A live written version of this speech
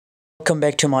welcome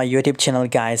back to my YouTube channel,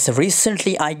 guys.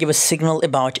 Recently I give a signal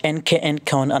about NKN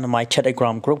coin on my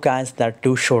Telegram group, guys, that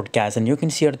too short, guys, and you can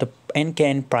see here the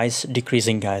NKN price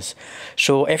decreasing, guys.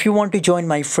 So if you want to join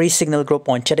my free signal group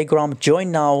on Telegram,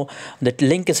 join now. The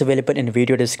link is available in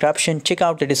video description. Check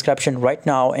out the description right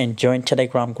now and join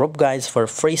Telegram group, guys, for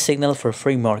free signal, for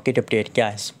free market update,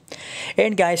 guys.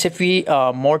 And guys, if we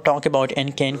more talk about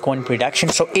NKN coin prediction,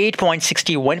 so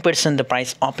 8.61% the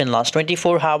price up in last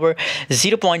 24 hour,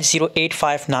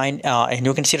 0.0859, and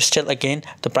you can see still again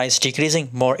the price decreasing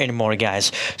more and more,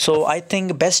 guys. So I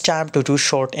think best time to do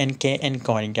short NKN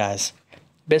coin, guys.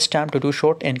 Best time to do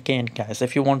short NKN, guys,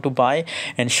 if you want to buy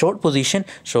and short position.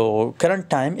 So current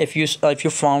time, if you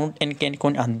found NKN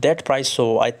coin on that price,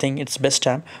 so I think it's best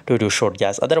time to do short,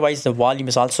 guys. Otherwise the volume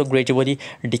is also gradually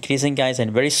decreasing, guys,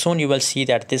 and very soon you will see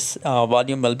that this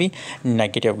volume will be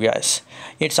negative, guys.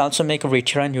 It's also make a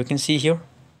return, you can see here.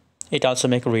 It also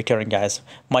make a return, guys.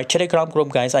 My Telegram group,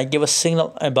 guys, I give a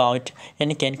signal about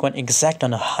NKN coin exact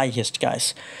on the highest,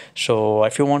 guys. So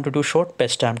if you want to do short,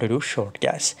 best time to do short,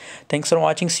 guys. Thanks for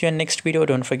watching. See you in next video.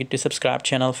 Don't forget to subscribe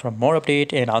channel for more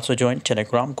update and also join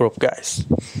Telegram group, guys.